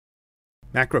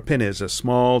Macropinna is a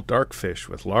small, dark fish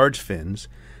with large fins,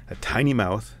 a tiny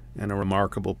mouth, and a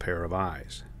remarkable pair of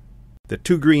eyes. The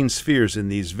two green spheres in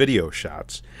these video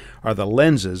shots are the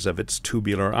lenses of its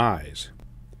tubular eyes.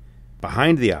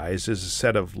 Behind the eyes is a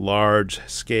set of large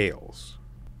scales.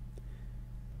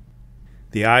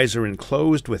 The eyes are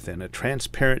enclosed within a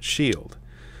transparent shield,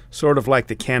 sort of like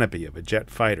the canopy of a jet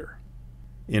fighter.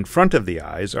 In front of the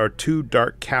eyes are two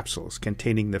dark capsules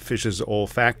containing the fish's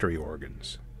olfactory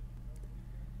organs.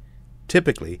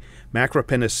 Typically,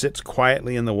 Macropinna sits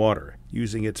quietly in the water,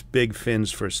 using its big fins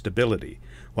for stability,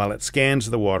 while it scans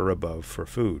the water above for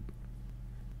food.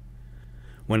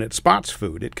 When it spots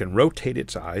food, it can rotate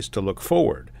its eyes to look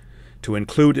forward, to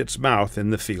include its mouth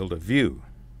in the field of view.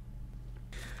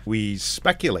 We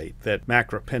speculate that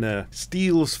Macropinna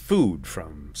steals food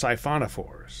from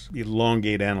siphonophores,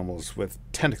 elongate animals with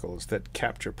tentacles that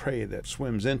capture prey that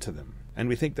swims into them. And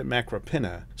we think that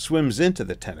Macropinna swims into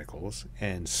the tentacles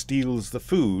and steals the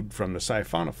food from the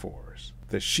siphonophores.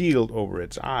 The shield over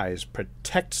its eyes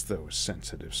protects those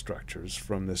sensitive structures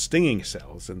from the stinging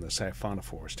cells in the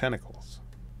siphonophore's tentacles.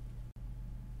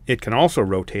 It can also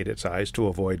rotate its eyes to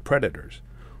avoid predators,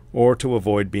 or to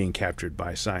avoid being captured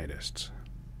by scientists.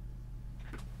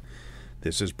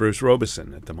 This is Bruce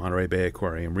Robeson at the Monterey Bay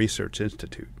Aquarium Research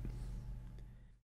Institute.